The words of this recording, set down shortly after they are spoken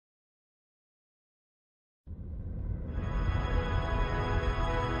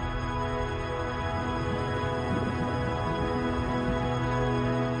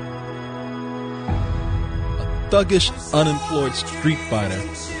thuggish, unemployed street fighter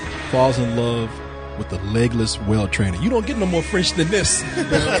falls in love with the legless whale trainer. You don't get no more French than this.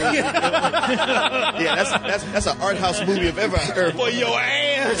 Yeah, that's an art house movie if ever I heard. For your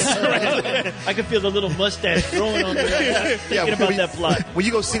ass. I can feel the little mustache growing on there. Thinking about that plot. When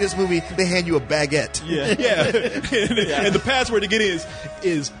you go see this movie, they hand you a baguette. Yeah. And the password to get in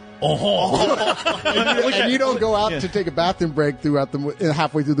is And you don't go out to take a bathroom break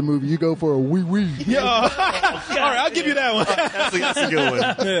halfway through the movie. You go for a wee wee. Yeah. All right, I'll give you that one. That's a good one.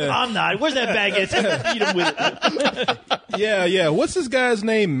 Yeah. I'm not. Where's that baguette? Feed him with it. Yeah. What's this guy's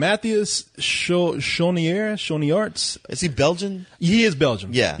name? Matthias Schoenaerts? Is he Belgian? He is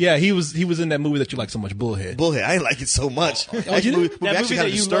Belgian. Yeah. He was in that movie that you like so much, Bullhead. Bullhead. I like it so much. you That did? movie That actually movie kind that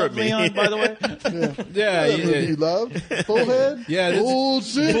of you disturbed love, me. Leon, by the way? Yeah. You love Bullhead? Yeah, this-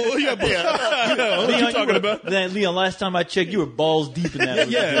 Bullshit. What you talking about? Leon, last time I checked, you were balls deep in that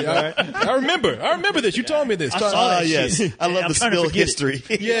movie. Yeah. I remember this. You told me this. I saw that Yes. shit. I love I'm the trying to spill forget it. history.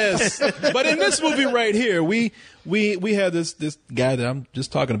 Yes, but in this movie right here, we have this guy that I'm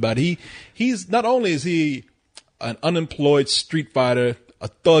just talking about. He's not only is he an unemployed street fighter, a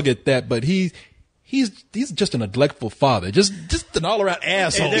thug at that, but he's just a neglectful father, just an all around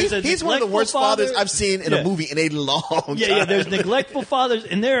asshole. Hey, there's a He's one of the neglectful worst father. fathers I've seen in a movie in a long time. Yeah, there's neglectful fathers,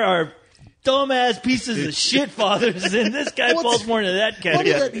 and there are dumbass pieces of shit fathers, and this guy falls more into that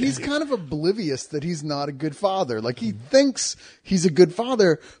Funny category. that he's kind of oblivious that he's not a good father. Like, he thinks he's a good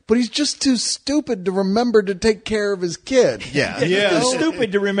father, but he's just too stupid to remember to take care of his kid. Yeah. He's too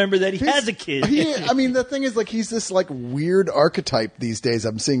stupid to remember that he has a kid. I mean, the thing is, like, he's this, like, weird archetype these days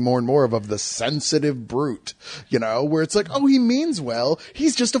I'm seeing more and more of the sensitive brute, you know, where it's like, oh, he means well.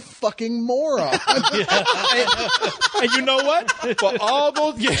 He's just a fucking moron. And you know what? For all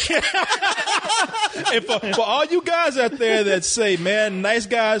those, and for all you guys out there that say, man, nice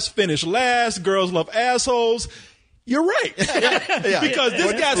guys finish last, girls love assholes. You're right. Because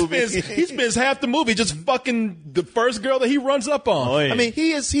this guy spends half the movie just fucking the first girl that he runs up on. Oh, yeah. I mean,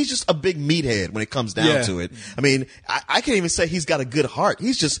 he's just a big meathead when it comes down to it. I mean, I can't even say he's got a good heart.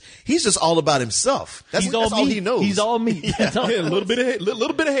 He's just all about himself. That's all he knows. He's all me. Yeah, a little bit of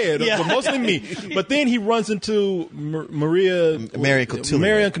head, but mostly me. But then he runs into Marion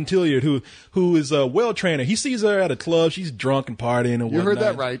Cotillard, who is a whale trainer. He sees her at a club. She's drunk and partying and whatnot. You heard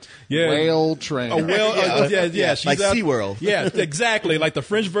that right. Yeah. Whale trainer. A whale, she's like out, SeaWorld. Yeah, exactly. Like the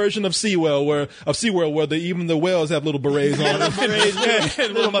French version of SeaWorld, where even the whales have little berets on them.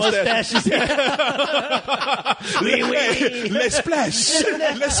 and little mustaches. Let's splash.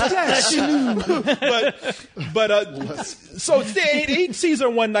 Let's splash. So he sees her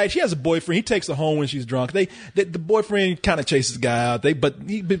one night. She has a boyfriend. He takes her home when she's drunk. The boyfriend kind of chases the guy out. But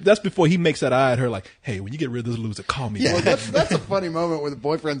that's before he makes that eye at her, like, hey, when you get rid of this loser, call me. Well, that's a funny moment where the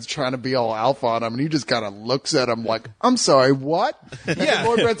boyfriend's trying to be all alpha on him, and he just kind of looks at him like, "I'm sorry, what?" And the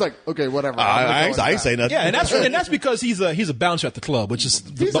boyfriend's like, "Okay, whatever." I ain't say nothing. Yeah, and that's because he's a bouncer at the club, which is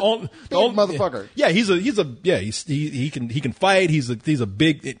He's the a only big motherfucker. Yeah, he can fight. He's a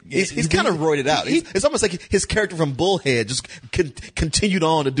big. He's kind of roided out. It's almost like his character from Bullhead just continued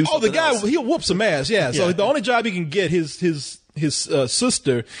on to do something. Oh, the guy, else. he'll whoop some ass. Yeah. So the only job he can get, his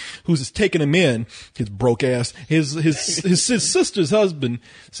sister, who's taking him in, his broke ass, his sister's husband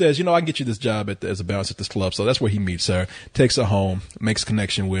says, I can get you this job as a bouncer at this club. So that's where he meets her, takes her home, makes a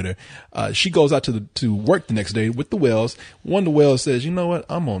connection with her. She goes out to work the next day with the Wells. One of the Wells says, you know what?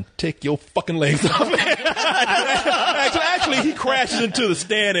 I'm going to take your fucking legs off. Actually, he crashes into the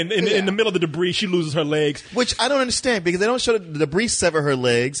stand and in the middle of the debris, she loses her legs. Which I don't understand because they don't show the debris sever her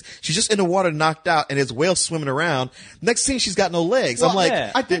legs. She's just in the water knocked out and there's whales swimming around. Next thing she's got no legs. I'm like,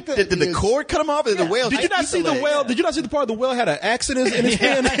 I think did the cord cut him off? Or did the whale? Did you not see the whale? Did you not see the part of the whale had an axe in his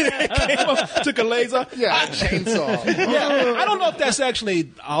hand? It came up, took her legs off. Yeah, chainsaw. Yeah, I don't know if that's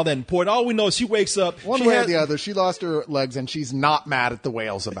actually all that important. All we know is she wakes up. One way or the other, she lost her legs, and she's not mad at the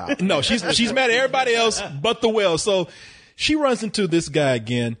whales about it. No, she's mad at everybody else but the whale. So she runs into this guy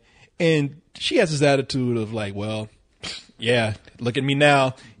again, and she has this attitude of like, well, yeah, look at me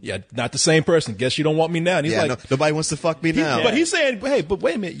now. Yeah, not the same person. Guess you don't want me now. And he's like, nobody wants to fuck me now. But he's saying, hey, but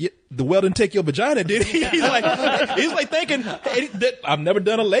wait a minute. The whale didn't take your vagina, did he? He's like thinking, hey, I've never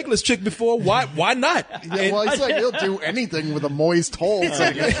done a legless chick before. Why not? Yeah, well, he's like, he'll do anything with a moist hole.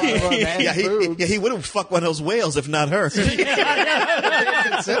 So he he would have fucked one of those whales if not her. sitting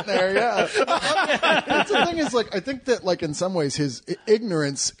there, yeah. That's the thing is, like, I think that, like, in some ways, his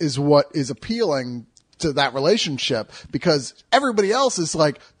ignorance is what is appealing to that relationship because everybody else is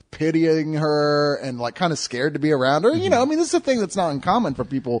like, pitying her and like kind of scared to be around her. You know, I mean, this is a thing that's not uncommon for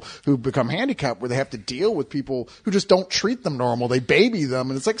people who become handicapped, where they have to deal with people who just don't treat them normal. They baby them,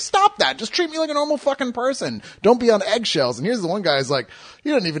 and it's like, stop that. Just treat me like a normal fucking person. Don't be on eggshells. And here's the one guy who's like,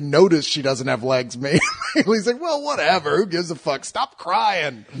 you didn't even notice she doesn't have legs, man. He's like, well, whatever. Who gives a fuck? Stop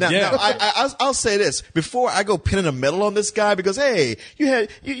crying. Now, I'll say this before I go pinning a medal on this guy because, hey, you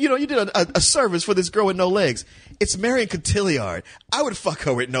did a service for this girl with no legs. It's Marion Cotillard. I would fuck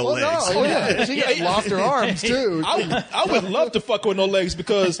her with no legs. No, yeah. She got lost her arms too. I would love to fuck her with no legs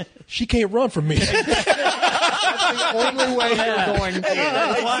because she can't run from me. That's the only way you're going to.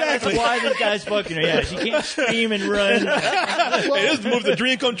 That's why this guy's fucking her. Yeah, she can't scream and run. Hey, this is the movie, the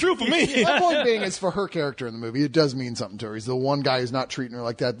dream come true for me. My point being is, for her character in the movie, it does mean something to her. He's the one guy who's not treating her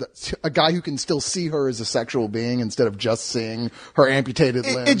like that. A guy who can still see her as a sexual being instead of just seeing her amputated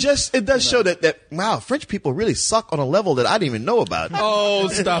limbs. It does show that wow, French people really suck on a level that I didn't even know about. Oh,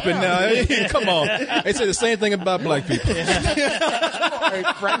 stop it now. Hey, come on. They say the same thing about black people.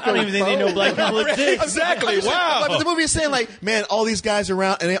 I don't even think they know black people exist. Exactly. Wow. But the movie is saying like, man, all these guys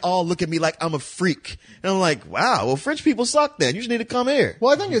around and they all look at me like I'm a freak. And I'm like, wow, well, French people suck then. You just need to come here.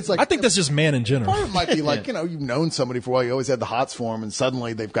 Well, I think it's like, I think that's just man in general. part of it might be like, you've known somebody for a while, you always had the hots for them, and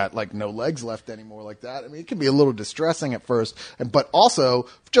suddenly they've got like no legs left anymore like that. I mean, it can be a little distressing at first, but also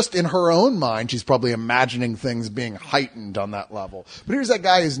just in her own mind, she's probably imagining things being heightened on that level. But here's that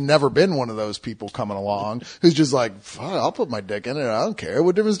guy who's never been one of those people coming along, who's just like, fuck, I'll put my dick in it. I don't care.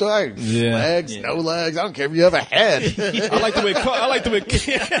 What difference do I have? Yeah. Legs, no legs. I don't care if you have a head. I like the way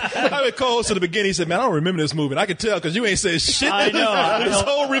Cole said at the beginning, he said, man, I don't remember this movie. And I can tell because you ain't said shit I know. this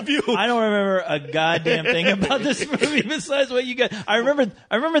whole review. I don't remember a goddamn thing about this movie besides what you got. I remember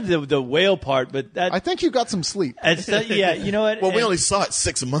the whale part, but that. I think you got some sleep. Yeah, you know what? Well, we only saw it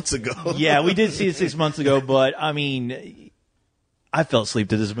 6 months ago. Yeah, we did see it 6 months ago, but I mean, I fell asleep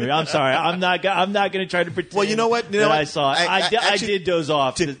to this movie. I'm sorry. I'm not going to try to pretend. Well, you know what? I saw it. I did doze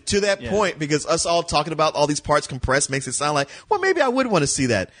off. To that point, because us all talking about all these parts compressed makes it sound like, well, maybe I would want to see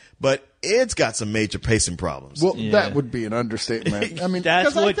that. But it's got some major pacing problems. Well, that would be an understatement. I mean,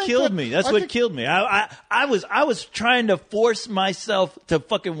 that's what killed me. That's what killed me. I was trying to force myself to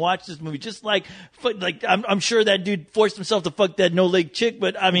fucking watch this movie, just like I'm sure that dude forced himself to fuck that no leg chick.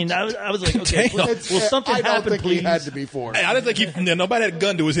 But I mean, I was like, okay, will something I don't happen, think please? He had to be forced. Hey, I didn't think nobody had a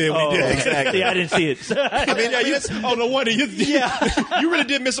gun to his head when he did it. Exactly. I didn't see it. I mean, no wonder. You really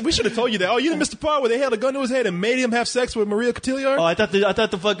did miss it. We should have told you that. Oh, you didn't miss the part where they held a gun to his head and made him have sex with Maria Cotillard? Oh, I thought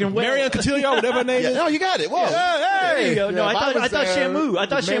the fucking Marion Cotillard, whatever her name is. No, you got it. Whoa. There you go. No, Yeah, I thought Shamu. I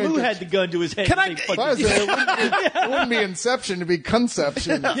thought Shamu had the gun to his head. Can I- If I was there, it wouldn't be Inception, it'd be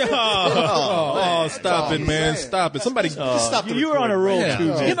Conception. Oh, stop it, man. saying. Stop it. Somebody just stop the You were on a roll Yeah. too,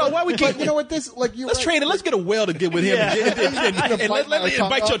 man. You know why we But keep. you know what? This, like, you Let's train it. Let's get a whale to get with him and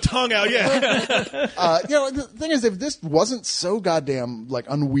bite your tongue out. Yeah. The thing is, if this wasn't so goddamn like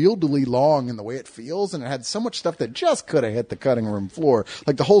unwieldily long in the way it feels, and it had so much stuff that just could have hit the cutting room floor,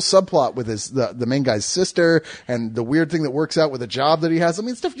 like the whole subplot with the main guy's sister and the weird thing that works out with the job that he has. I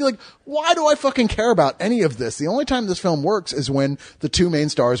mean, stuff you're like, why do I fucking care about any of this? The only time this film works is when the two main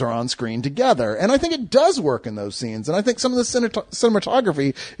stars are on screen together, and I think it does work in those scenes. And I think some of the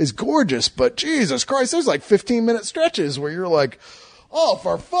cinematography is gorgeous, but Jesus Christ, there's like 15-minute stretches where you're like, oh,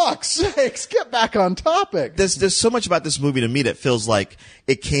 for fuck's sakes, get back on topic. There's so much about this movie to me that feels like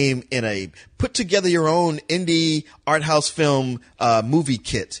it came in a put together your own indie art house film movie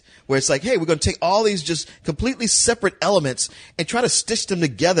kit, where it's like, hey, we're going to take all these just completely separate elements and try to stitch them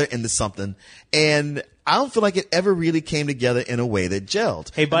together into something. And I don't feel like it ever really came together in a way that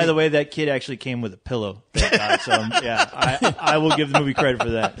gelled. Hey, by the way, that kid actually came with a pillow. Thank God. So yeah, I will give the movie credit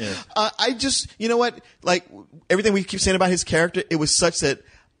for that. Yeah. I just, you know what, like everything we keep saying about his character, it was such that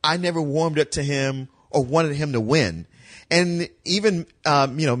I never warmed up to him or wanted him to win. And even,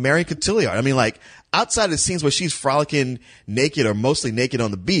 Marion Cotillard, I mean, like outside of the scenes where she's frolicking naked or mostly naked on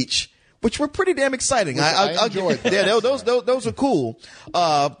the beach, which were pretty damn exciting. I enjoyed that. Yeah, those were cool.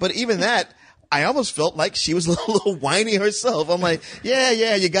 But even that, I almost felt like she was a little whiny herself. I'm like,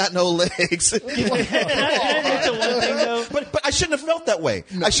 yeah, you got no legs. Can I admit to one thing though? But I shouldn't have felt that way.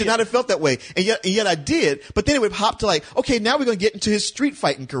 I should not have felt that way. And yet I did. But then it would hop to like, okay, now we're going to get into his street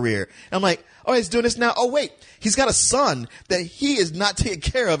fighting career. And I'm like, oh, he's doing this now. Oh, wait, he's got a son that he is not taking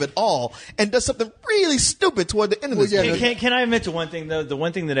care of at all and does something really stupid toward the end of this movie. Can I admit to one thing though? The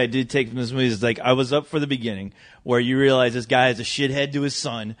one thing that I did take from this movie is like I was up for the beginning where you realize this guy is a shithead to his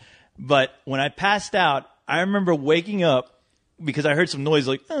son. But when I passed out, I remember waking up because I heard some noise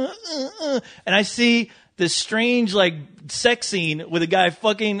like, and I see this strange like sex scene with a guy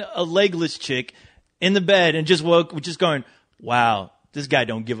fucking a legless chick in the bed and just going, wow, this guy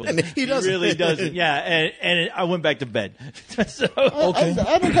don't give a And he doesn't. really doesn't. Yeah, and I went back to bed. So,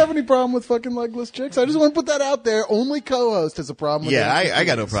 I don't have any problem with fucking legless chicks. I just want to put that out there. Only co-host has a problem with Yeah, it. I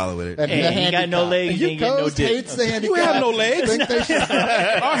got no problem with it. And Hey, the he got no handicap. legs, he Your ain't getting no co-host dick. hates the handicap. You have no legs. Think they should-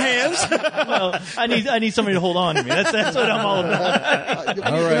 Our hands. well, I need somebody to hold on to me. That's what I'm all about.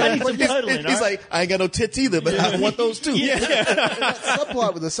 All right. I need some cuddling. He's all right? like, I ain't got no tits either, but I want those too. that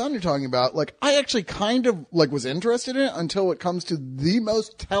subplot with the son you're talking about, like, I actually kind of like was interested in it until it comes to the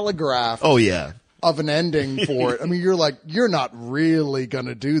most telegraphed Oh yeah. of an ending for it. I mean, you're like, you're not really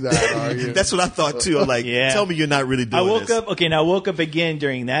gonna do that, are you? That's what I thought too. I'm like, Yeah. tell me you're not really doing I woke this. up. Okay, now I woke up again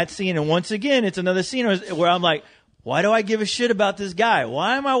during that scene, and once again, it's another scene where I'm like, why do I give a shit about this guy?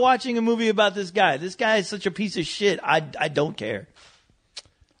 Why am I watching a movie about this guy? This guy is such a piece of shit. I don't care.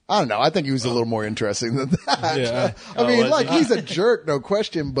 I don't know. I think he was a little more interesting than that. Yeah. I mean, was like, he? he's a jerk, no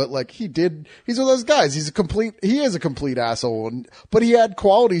question, but like, he's one of those guys. He is a complete asshole, but he had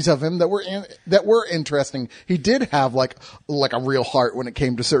qualities of him that were interesting. He did have like a real heart when it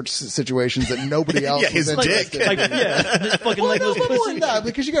came to certain situations that nobody else Yeah, was his interested dick. in. Like, yeah, this fucking Well, no, legless but more pussy. than that,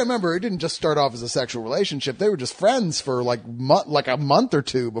 because you gotta remember, it didn't just start off as a sexual relationship. They were just friends for like a month or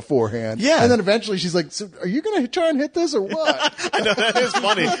two beforehand. Yeah. And then eventually she's like, so are you gonna try and hit this or what? I know that is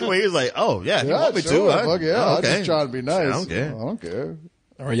funny. When he was like, oh yeah, you want me sure, to? fuck yeah. Oh, I'm okay. just trying to be nice. I don't care. I don't care.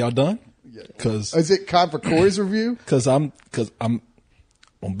 Are y'all done? Because Is it time for Corey's review? I'm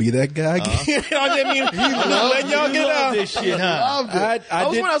gonna be that guy again. I mean, letting y'all You get love out. this shit, huh? Loved it. I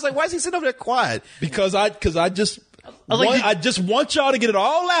was like, why is he sitting over there quiet? Because I just was like, I just want y'all to get it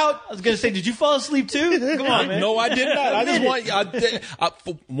all out. I was gonna say, did you fall asleep too? Come on, man. No, I did not. I just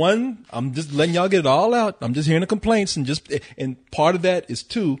for one, I'm just letting y'all get it all out. I'm just hearing the complaints and part of that is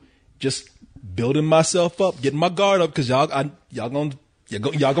two, just building myself up, getting my guard up because y'all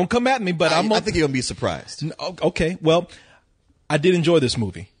gonna come at me. But I think you're gonna be surprised. Okay. Well, I did enjoy this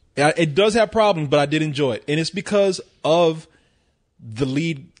movie. It does have problems, but I did enjoy it, and it's because of the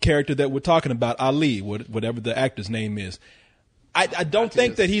lead character that we're talking about, Ali, whatever the actor's name is. I don't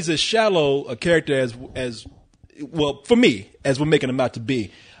think that he's as shallow a character as well for me as we're making him out to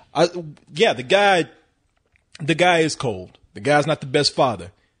be. The guy is cold. The guy's not the best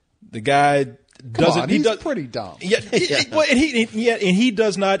father. The guy doesn't. He's pretty dumb. Yeah, well, and he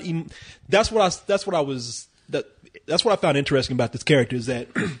does not. That's what I found interesting about this character is that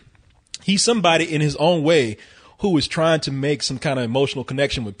he's somebody in his own way who is trying to make some kind of emotional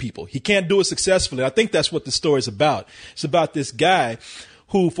connection with people. He can't do it successfully. I think that's what the story is about. It's about this guy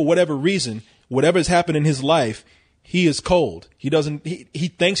who, for whatever reason, whatever has happened in his life, he is cold. He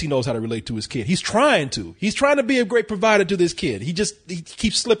thinks he knows how to relate to his kid. He's trying to be a great provider to this kid. He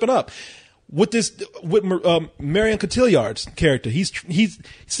keeps slipping up. With Marion Cotillard's character,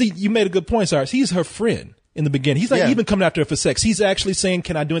 see, you made a good point, Cyrus. He's her friend in the beginning. He's not even coming after her for sex. He's actually saying,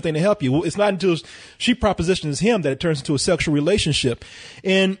 can I do anything to help you? Well, it's not until she propositions him that it turns into a sexual relationship.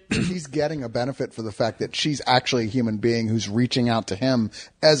 And He's getting a benefit for the fact that she's actually a human being who's reaching out to him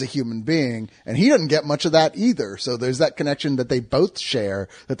as a human being, and he doesn't get much of that either. So there's that connection that they both share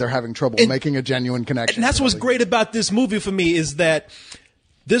that they're having trouble making a genuine connection. And that's what's great about this movie for me is that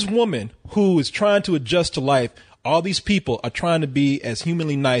this woman who is trying to adjust to life, all these people are trying to be as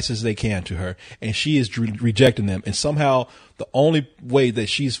humanly nice as they can to her, and she is rejecting them. And somehow the only way that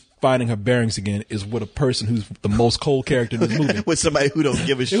she's finding her bearings again is with a person who's the most cold character in the movie. With somebody who don't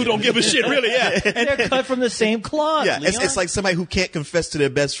give a shit. Who don't give a shit, really, yeah. And they're cut from the same cloth. Yeah, it's like somebody who can't confess to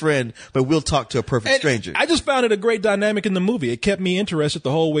their best friend, but will talk to a perfect stranger. I just found it a great dynamic in the movie. It kept me interested the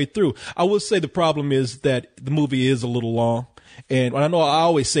whole way through. I will say the problem is that the movie is a little long. And I know I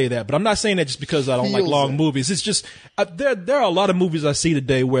always say that, but I'm not saying that just because I don't like long movies. It's just there are a lot of movies I see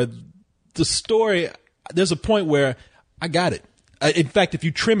today where the story, there's a point where I got it. In fact, if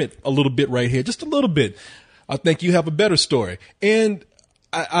you trim it a little bit right here, just a little bit, I think you have a better story. And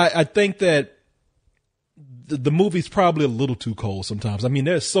I think that the movie's probably a little too cold sometimes. I mean,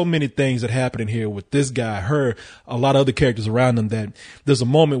 there's so many things that happen in here with this guy, her, a lot of other characters around them that there's a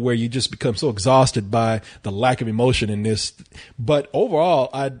moment where you just become so exhausted by the lack of emotion in this. But overall,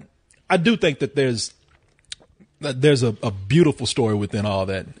 I do think that there's a beautiful story within all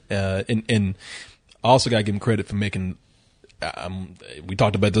that. And I also got to give him credit for making, we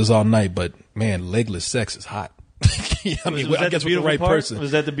talked about this all night, but man, legless sex is hot. I mean, I guess with the right person. Was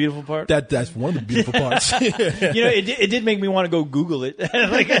that the beautiful part? That's one of the beautiful parts. It did make me want to go Google it.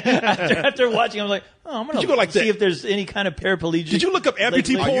 Like after watching, I was like, oh, I'm gonna go see if there's any kind of paraplegic. Did you look up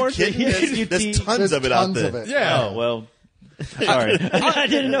amputee Are porn? Are you kidding? There's tons of it out there. Yeah. Oh well. Sorry. I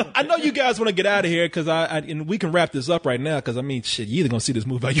didn't know. I know you guys want to get out of here because and we can wrap this up right now because I mean, shit, you either gonna see this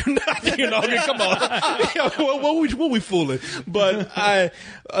movie or you're not. You know, I mean, come on, what we fooling? But I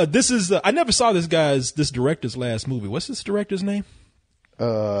never saw this director's last movie. What's this director's name? You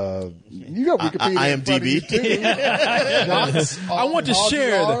got Wikipedia. IMDb. I want to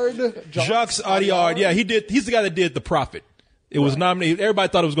share Jacques Audiard. Yeah, he's the guy that did The Prophet. It was nominated. Everybody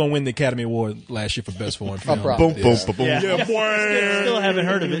thought it was going to win the Academy Award last year for Best Foreign Film. Boom, boom, boom, boom. Yeah. Yeah, Still haven't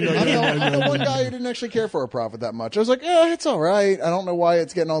heard of it. I'm the one guy who didn't actually care for A Prophet that much. I was like, yeah, it's all right. I don't know why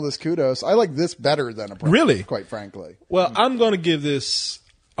it's getting all this kudos. I like this better than A Prophet. Really? Quite frankly. Well, I'm going to give this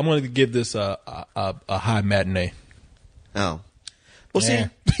a high matinee. Oh. Well, Yeah.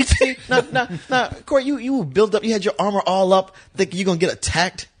 see, now, Corey, you build up, you had your armor all up, thinking you're going to get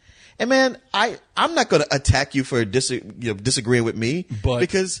attacked. And man, I'm not going to attack you for disagreeing with me, But-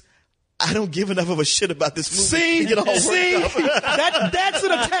 because I don't give enough of a shit about this movie. to get all worked up. That's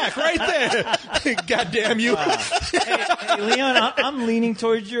an attack right there. God damn you. Hey, Leon, I'm leaning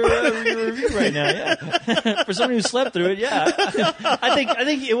towards your review right now. Yeah. For someone who slept through it, yeah. I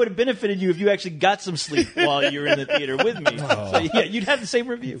think it would have benefited you if you actually got some sleep while you were in the theater with me. So yeah, you'd have the same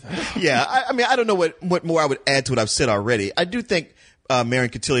review. Yeah, I mean, I don't know what more I would add to what I've said already. I do think Marion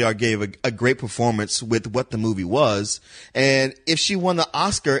Cotillard gave a great performance with what the movie was. And if she won the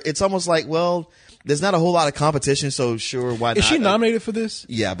Oscar, it's almost like, well, there's not a whole lot of competition, so sure, why not? Is she nominated for this?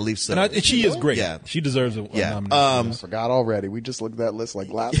 Yeah, I believe so. And she is great. Yeah. She deserves a Yeah. nomination. I forgot already. We just looked at that list like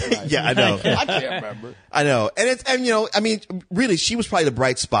last night. Yeah, I know. I can't remember. I know. And you know, I mean, really, she was probably the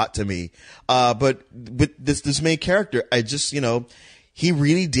bright spot to me. But with this main character, I just, you know, he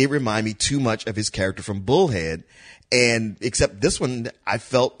really did remind me too much of his character from Bullhead. And except this one, I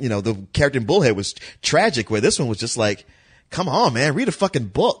felt, you know, the character in Bullhead was tragic, where this one was just like, come on, man, read a fucking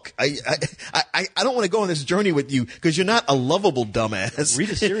book. I don't want to go on this journey with you because you're not a lovable dumbass.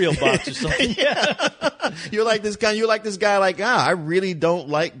 Read a cereal box or something. Yeah. You're like this guy, like, I really don't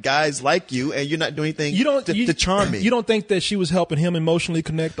like guys like you, and you're not doing anything to charm me. You don't think that she was helping him emotionally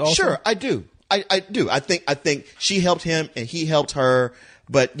connect also? Sure, I do. I do. I think she helped him and he helped her.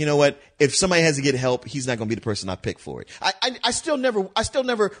 But you know what? If somebody has to get help, he's not going to be the person I pick for it. I still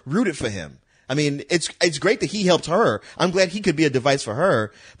never rooted for him. I mean, it's great that he helped her. I'm glad he could be a device for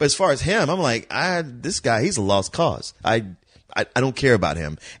her. But as far as him, I'm like, this guy, he's a lost cause. I don't care about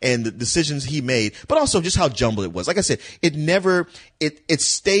him and the decisions he made, but also just how jumbled it was. Like I said, it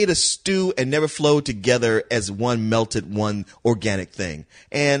stayed a stew and never flowed together as one melted, one organic thing.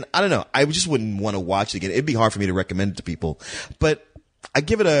 And I don't know. I just wouldn't want to watch it again. It'd be hard for me to recommend it to people, but I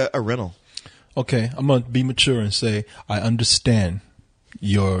give it a rental. Okay, I'm going to be mature and say I understand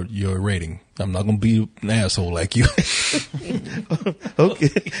your rating. I'm not going to be an asshole like you. Okay.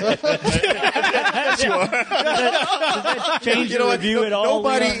 Change your review at all.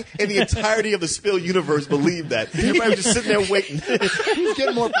 Nobody Leon? in the entirety of the Spill universe believed that. Everybody was just sitting there waiting. He's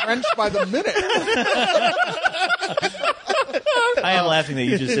getting more French by the minute. I am laughing that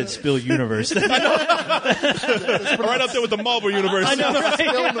you just said Spill Universe. Right up there with the Marvel universe. I know, right?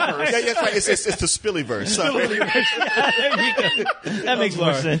 Yeah, that's right. It's the Spillyverse. Sorry. That makes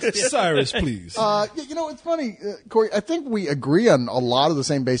more sense. Cyrus, please. You know, it's funny, Corey. I think we agree on a lot of the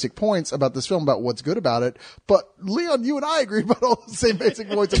same basic points about this film, about what's good about it. But Leon, you and I agree about all the same basic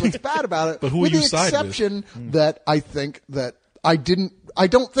points of what's bad about it. But who with you the side with? exception that I think that I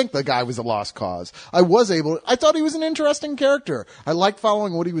don't think the guy was a lost cause. I thought he was an interesting character. I liked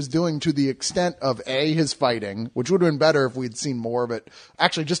following what he was doing to the extent of his fighting, which would have been better if we'd seen more of it.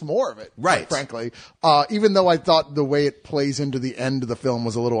 Actually, just more of it. Right. Frankly. Even though I thought the way it plays into the end of the film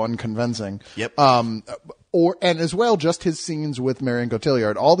was a little unconvincing. Yep. And as well, just his scenes with Marion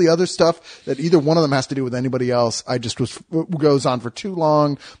Cotillard. All the other stuff that either one of them has to do with anybody else, goes on for too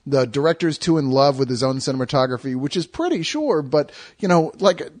long. The director's too in love with his own cinematography, which is pretty sure, but, you know,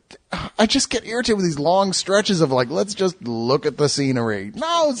 like, I just get irritated with these long stretches of like, let's just look at the scenery.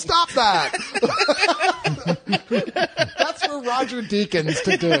 No, stop that. That's for Roger Deakins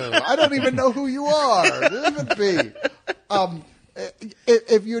to do. I don't even know who you are. Leave it be.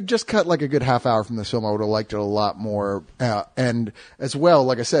 If you had just cut like a good half hour from this film, I would have liked it a lot more. And as well,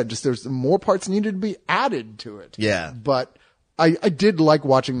 like I said, just there's more parts needed to be added to it. Yeah. But I did like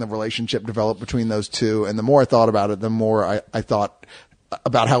watching the relationship develop between those two. And the more I thought about it, the more I thought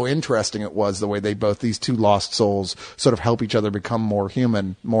about how interesting it was, the way these two lost souls sort of help each other become more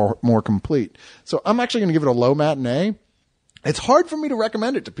human, more complete. So I'm actually going to give it a low matinee. It's hard for me to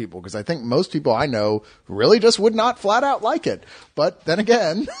recommend it to people because I think most people I know really just would not flat out like it. But then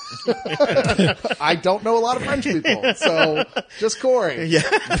again, I don't know a lot of French people, so just Corey. Yeah.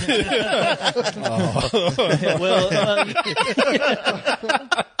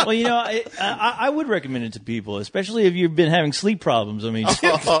 Well, you know, I would recommend it to people, especially if you've been having sleep problems. I mean, just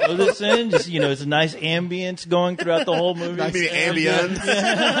throw this in. Just, you know, it's a nice ambience going throughout the whole movie. Maybe ambience.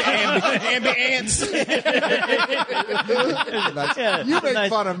 Ambience. You make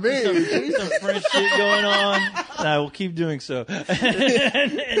fun of me. Some French shit going on, and I will keep doing so.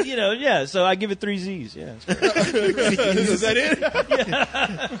 and, you know, yeah. So I give it 3 Z's. Yeah. Is that it?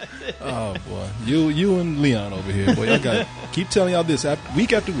 Oh boy, you and Leon over here, boy, y'all got keep telling y'all this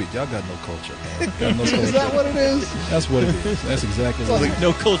week after week. Y'all got no culture, man. Got no culture. Is that what it is? That's what it is. That's exactly what it is.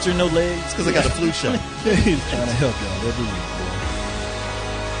 No culture, no legs. Because I got a flu shot. He's trying to help y'all every week, boy.